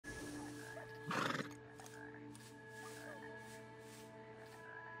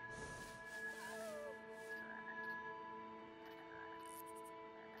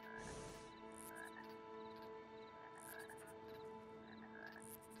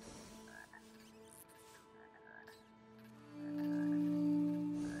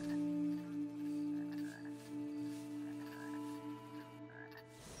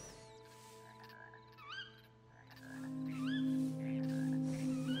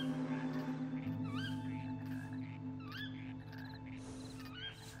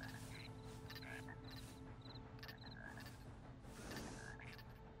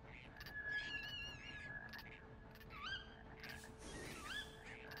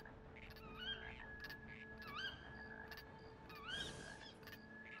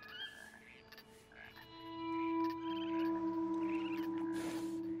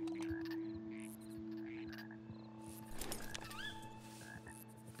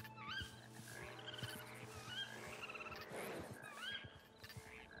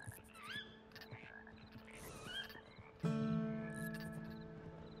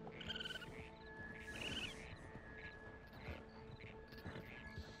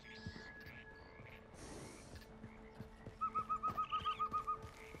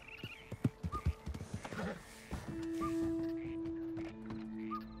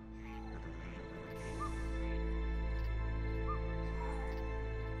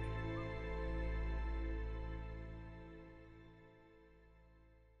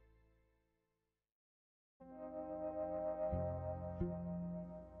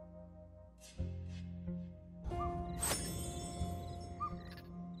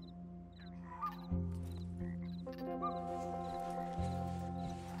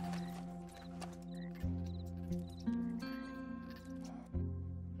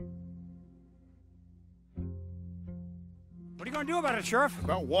you gonna do about it, Sheriff?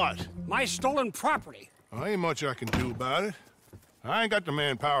 About what? My stolen property. Well, ain't much I can do about it. I ain't got the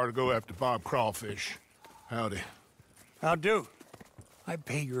manpower to go after Bob Crawfish. Howdy. How'll do. I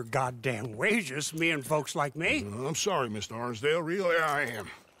pay your goddamn wages, me and folks like me. I'm sorry, Mr. Arnsdale. Really, I am.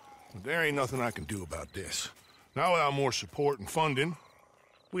 But there ain't nothing I can do about this. Not without more support and funding.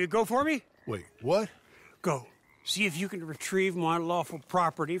 Will you go for me? Wait, what? Go. See if you can retrieve my lawful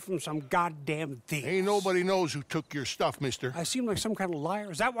property from some goddamn thief. Ain't nobody knows who took your stuff, mister. I seem like some kind of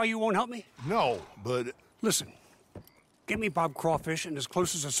liar. Is that why you won't help me? No, but... Listen. Get me Bob Crawfish and his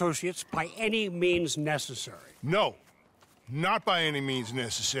closest associates by any means necessary. No. Not by any means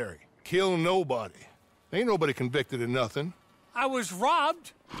necessary. Kill nobody. Ain't nobody convicted of nothing. I was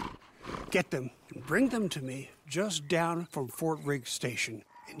robbed. Get them and bring them to me just down from Fort Riggs Station,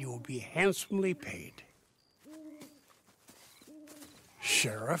 and you will be handsomely paid.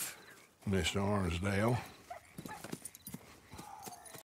 Sheriff? Mr. Arnsdale.